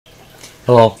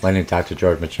Hello, my name is Dr.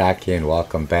 George Mochocki, and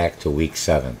welcome back to week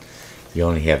 7. You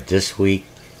only have this week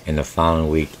and the following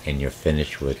week, and you're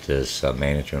finished with this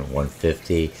Management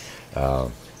 150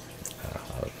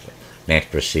 math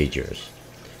procedures.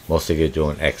 Most of you are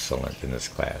doing excellent in this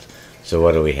class. So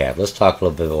what do we have? Let's talk a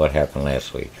little bit about what happened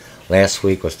last week. Last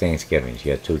week was Thanksgiving.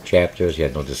 You had 2 chapters. You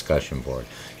had no discussion board.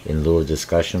 In lieu of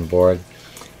discussion board,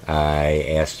 I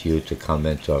asked you to come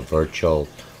into a virtual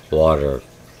water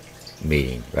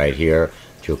meeting right here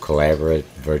to a collaborative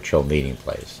virtual meeting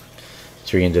place.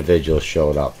 3 individuals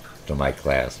showed up to my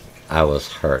class. I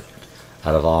was hurt.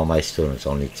 Out of all my students,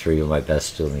 only 3 of my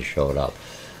best students showed up.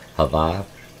 Hava,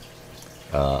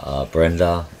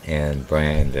 Brenda, and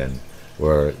Brandon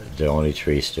were the only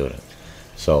 3 students.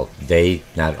 So they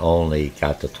not only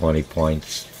got the 20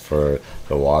 points for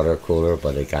the water cooler,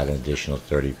 but they got an additional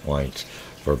 30 points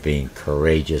for being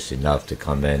courageous enough to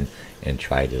come in and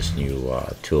try this new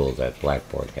tool that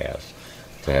Blackboard has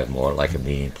to have more like a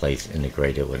meeting place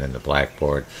integrated within the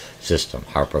Blackboard system.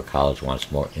 Harper College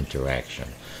wants more interaction.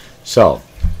 So,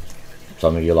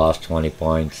 some of you lost 20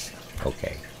 points.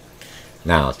 Okay.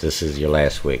 Now, this is your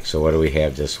last week. So what do we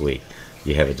have this week?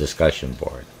 You have a discussion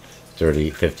board.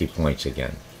 50 points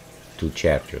again. 2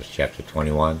 chapters. Chapter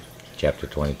 21, Chapter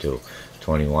 22.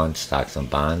 21, stocks and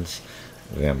bonds.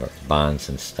 Remember, bonds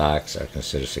and stocks are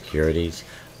considered securities.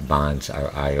 Bonds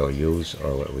are IOUs,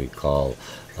 or what we call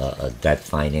debt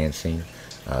financing.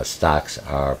 Stocks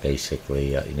are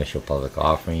basically initial public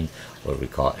offering, what we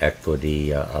call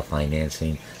equity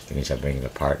financing. It means I bring in a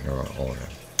partner or owner.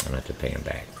 I don't have to pay them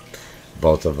back.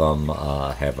 Both of them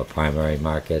have a primary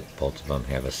market. Both of them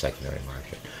have a secondary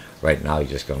market. Right now, you're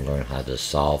just going to learn how to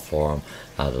solve for them,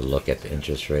 how to look at the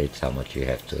interest rates, how much you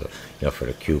have to, for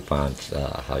the coupons,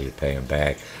 how you pay them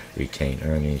back, retain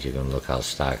earnings. You're going to look how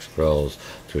stocks grows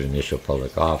through the initial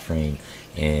public offering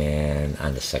and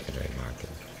on the secondary market.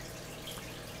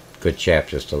 Good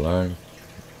chapters to learn,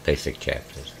 basic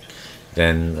chapters.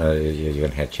 Then you're going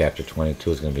to have chapter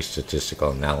 22. It's going to be statistical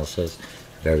analysis,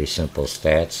 very simple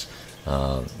stats,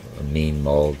 mean,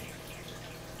 mode.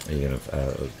 You're going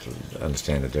to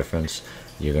understand the difference.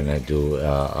 You're going to do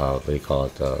what do you call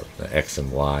it, the X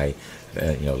and Y,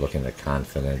 looking at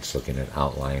confidence, looking at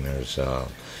outliners,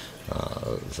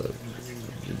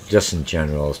 just in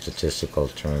general statistical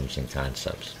terms and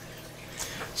concepts.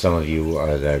 Some of you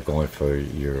are there going for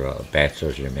your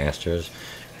bachelor's or your master's.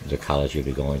 The college you'll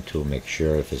be going to, make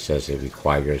sure if it says it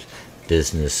requires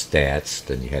business stats,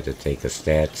 then you have to take a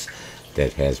stats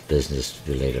that has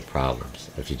business-related problems.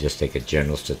 If you just take a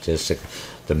general statistic,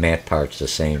 the math part's the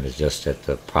same. It's just that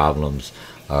the problems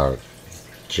are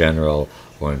general,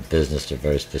 or in business they're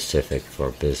very specific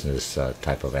for business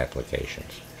type of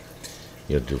applications.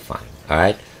 You'll do fine. All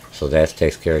right. So that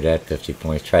takes care of that. 50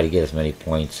 points. Try to get as many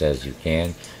points as you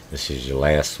can. This is your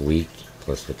last week.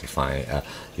 Plus, with the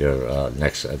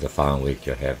the following week,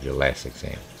 you'll have your last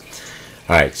exam.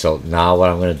 All right. So now, what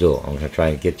I'm going to do, I'm going to try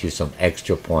and get you some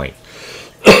extra points.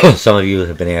 Some of you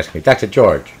have been asking me, Dr.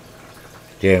 George,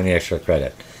 do you have any extra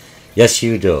credit? Yes,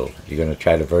 you do. You're going to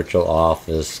try the virtual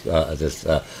office, this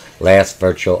last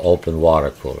virtual open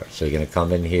water cooler. So you're going to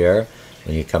come in here.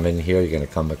 When you come in here, you're going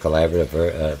to come to a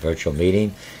collaborative virtual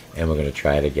meeting, and we're going to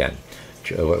try it again.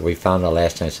 We found out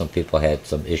last time some people had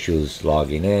some issues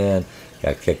logging in,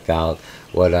 got kicked out.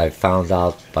 What I found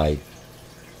out by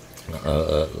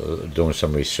doing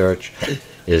some research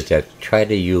is that try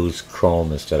to use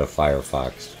Chrome instead of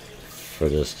Firefox for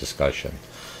this discussion.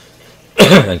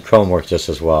 And Chrome works just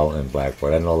as well in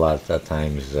Blackboard. I know a lot of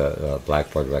times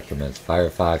Blackboard recommends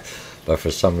Firefox, but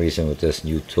for some reason with this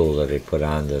new tool that they put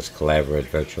on, this collaborative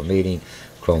virtual meeting,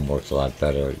 Chrome works a lot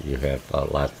better. You have a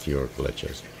lot fewer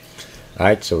glitches.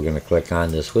 Alright, so we're going to click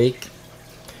on this week.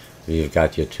 You've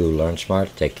got your 2 Learn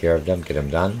Smart. Take care of them. Get them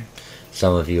done.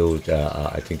 Some of you,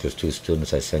 I think there's 2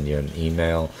 students, I send you an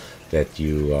email that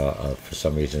you, for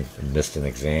some reason, missed an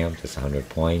exam. It's 100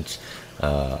 points.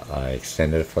 I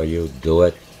extended it for you. Do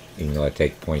it. Even though I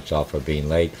take points off for being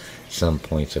late, some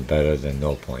points are better than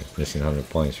no points. Missing 100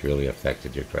 points really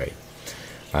affected your grade.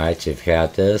 Alright, so you've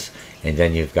got this, and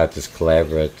then you've got this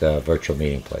collaborative virtual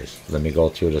meeting place. Let me go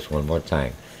through this one more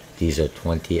time. These are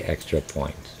 20 extra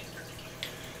points.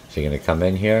 So you're going to come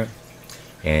in here,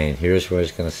 and here's where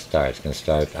it's going to start. It's going to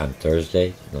start on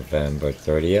Thursday, November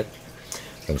 30th,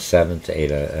 from 7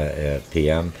 to 8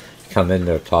 p.m. Come in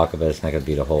there, talk about it. It's not going to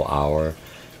be the whole hour.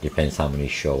 Depends how many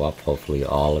show up. Hopefully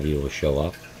all of you will show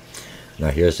up. Now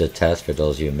here's the test for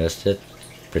those of you who missed it.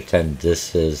 Pretend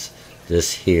this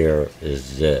here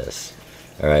is this.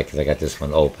 Alright, because I got this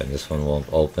one open. This one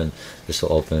won't open. This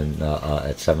will open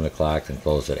at 7 o'clock and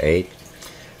close at 8.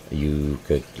 You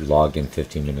could log in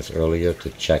 15 minutes earlier to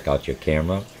check out your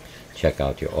camera, check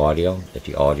out your audio. If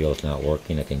the audio is not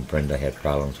working, I think Brenda had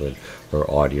problems with her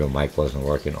audio mic wasn't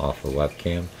working off her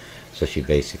webcam. So she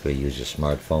basically used a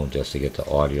smartphone just to get the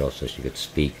audio so she could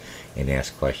speak and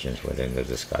ask questions within the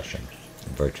discussion,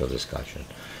 virtual discussion.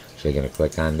 So you're going to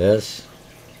click on this.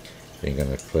 Then you're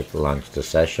going to click launch the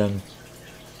session.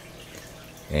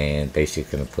 And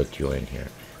basically going to put you in here.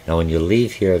 Now when you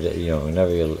leave here,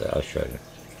 whenever I'll show you.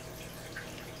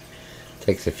 It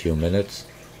takes a few minutes.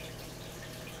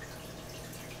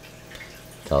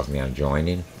 Tells me I'm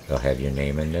joining. It'll have your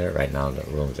name in there. Right now the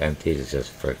room's empty. It's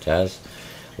just for a test.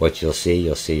 What you'll see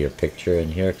your picture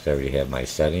in here because I already have my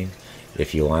settings.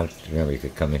 If you want, remember you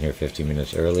could come in here 15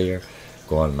 minutes earlier,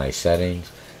 go on my settings.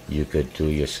 You could do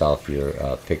yourself your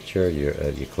picture.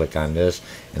 You click on this,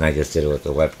 and I just did it with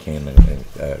the webcam.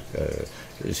 And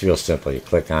it's real simple. You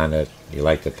click on it, you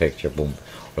like the picture, boom,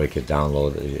 or you could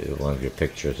download one of your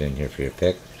pictures in here for your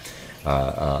pick.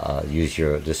 Use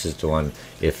your. This is the one.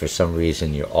 If for some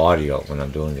reason your audio, when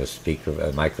I'm doing the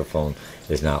speaker microphone,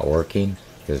 is not working,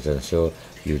 because then so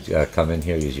you come in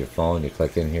here, use your phone, you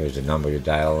click in here, is the number you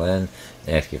dial in,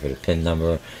 ask you for the PIN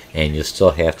number, and you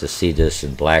still have to see this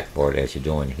in Blackboard as you're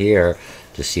doing here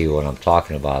to see what I'm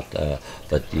talking about,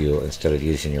 but you, instead of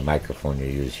using your microphone, you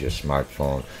use your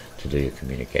smartphone to do your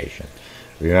communication.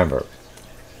 Remember,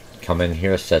 come in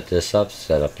here, set this up,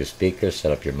 set up your speaker,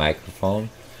 set up your microphone,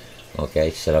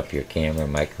 okay, set up your camera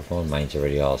and microphone. Mine's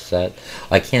already all set.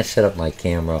 I can't set up my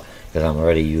camera because I'm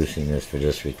already using this for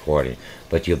this recording,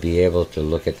 but you'll be able to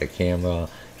look at the camera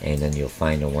and then you'll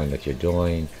find the one that you're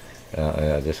doing.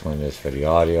 This one is for the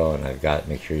audio, and I've got,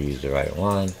 make sure you use the right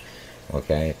one,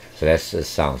 okay. So that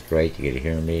sounds great. You get to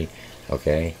hear me,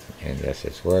 okay, and yes,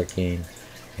 it's working.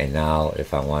 And now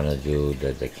if I want to do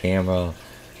the camera,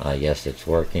 yes, it's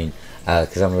working,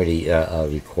 because I'm already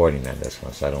recording on this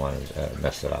one, so I don't want to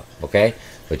mess it up, okay.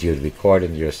 But you'd record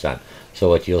in your son. So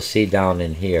what you'll see down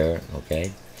in here,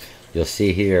 okay, you'll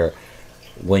see here,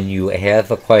 when you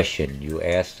have a question, you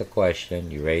ask the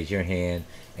question, you raise your hand,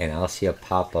 and I'll see a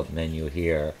pop-up menu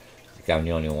here. I'm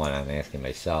the only one, I'm asking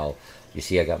myself. You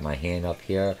see I got my hand up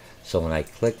here, so when I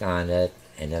click on it,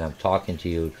 and then I'm talking to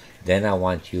you, then I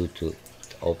want you to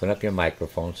open up your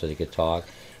microphone so you can talk,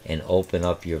 and open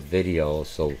up your video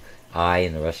so I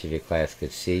and the rest of your class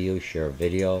could see you, share a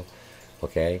video,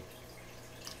 okay?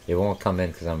 It won't come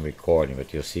in because I'm recording,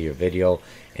 but you'll see your video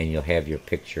and you'll have your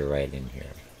picture right in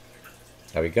here.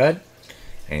 Are we good?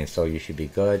 And so you should be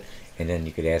good. And then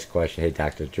you could ask questions. Hey,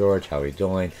 Dr. George, how are you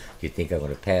doing? Do you think I'm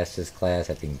going to pass this class?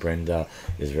 I think Brenda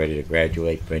is ready to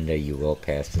graduate. Brenda, you will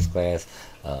pass this class.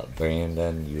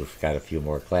 Brandon, you've got a few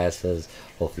more classes.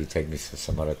 Hopefully you take me to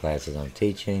some other classes I'm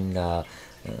teaching,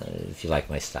 if you like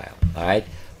my style. All right?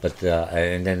 But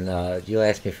and then you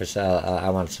ask me for I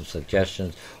want some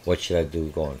suggestions. What should I do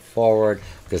going forward?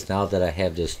 Because now that I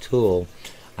have this tool,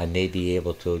 I may be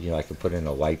able to, I can put in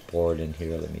a whiteboard in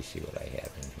here. Let me see what I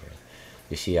have in here.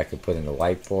 You see, I could put in a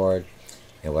whiteboard,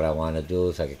 and what I want to do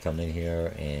is I could come in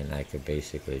here and I could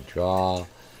basically draw,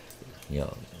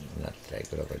 not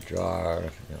take whatever, draw,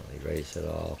 erase it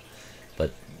all.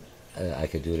 But I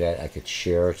could do that. I could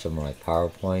share some of my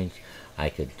PowerPoints. I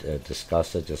could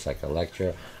discuss it just like a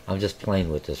lecture. I'm just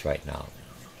playing with this right now.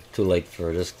 Too late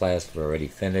for this class. We're already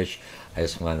finished. I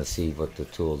just want to see what the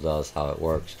tool does, how it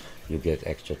works. You get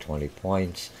extra 20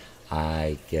 points.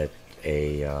 I get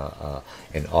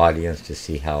an audience to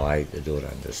see how I do it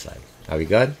on this side. Are we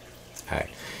good? All right.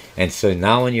 And so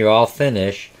now when you're all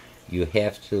finished, you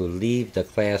have to leave the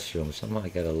classroom. Somehow I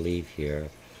got to leave here.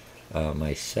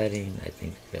 My setting, I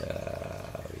think,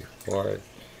 report,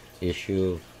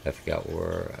 issue, I forgot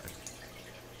where,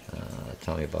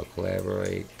 tell me about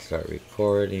collaborate, start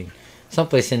recording.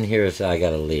 Someplace in here is I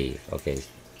got to leave. Okay,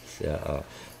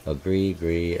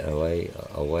 agree,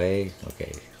 away,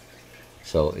 okay.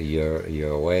 So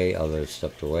you're away, others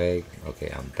stepped away.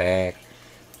 Okay, I'm back.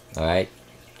 All right.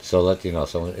 So let you know.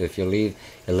 So if you leave,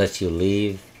 it lets you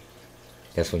leave.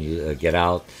 That's when you get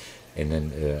out, and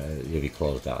then you'll be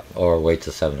closed out. Or wait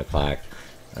till 7 o'clock.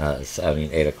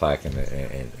 8 o'clock and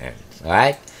ends. All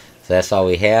right. So that's all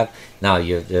we have. Now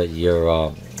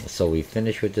so we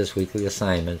finish with this weekly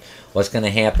assignment. What's going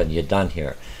to happen? You're done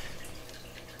here.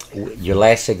 Your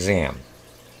last exam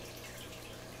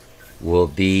will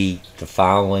be the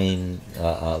following,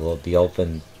 will be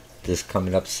open this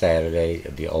coming up Saturday.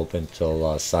 It'll be open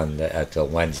till Sunday, till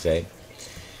Wednesday.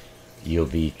 You'll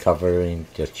be covering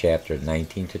the chapter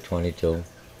 19 to 22.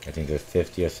 I think there's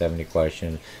 50 or 70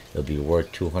 questions. It'll be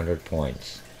worth 200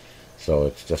 points. So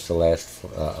it's just the last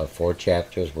 4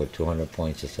 chapters with 200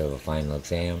 points instead of a final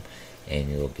exam. and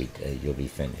you'll be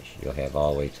finished. You'll have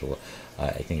all the way to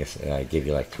I think it's I give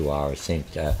you like 2 hours, same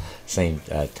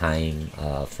time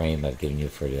frame I've given you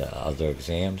for the other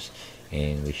exams,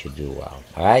 and we should do well.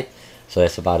 All right. So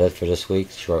that's about it for this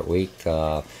week. Short week.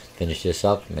 Finish this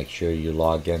up. Make sure you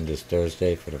log in this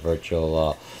Thursday for the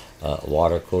virtual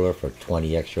water cooler for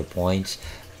 20 extra points.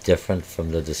 Different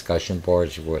from the discussion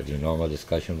boards, where the normal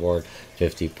discussion board,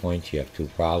 50 points. You have 2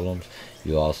 problems.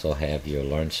 You also have your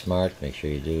Learn Smart. Make sure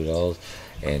you do those,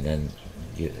 and then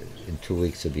in 2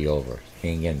 weeks it'll be over.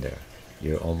 Hang in there.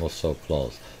 You're almost so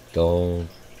close. Don't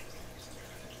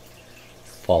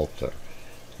falter.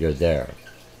 You're there.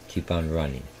 Keep on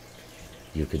running.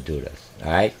 You could do this.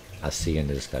 All right? I'll see you in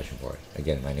the discussion board.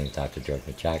 Again, my name is Dr. George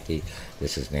Mochocki.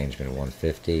 This is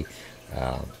Mgt150,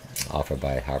 offered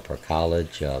by Harper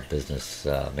College, Business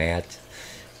Math,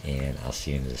 and I'll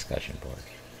see you in the discussion board.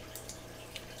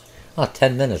 Oh,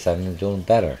 10 minutes. I'm doing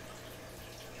better.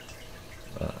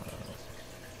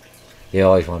 They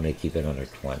always want me to keep it under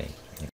 20.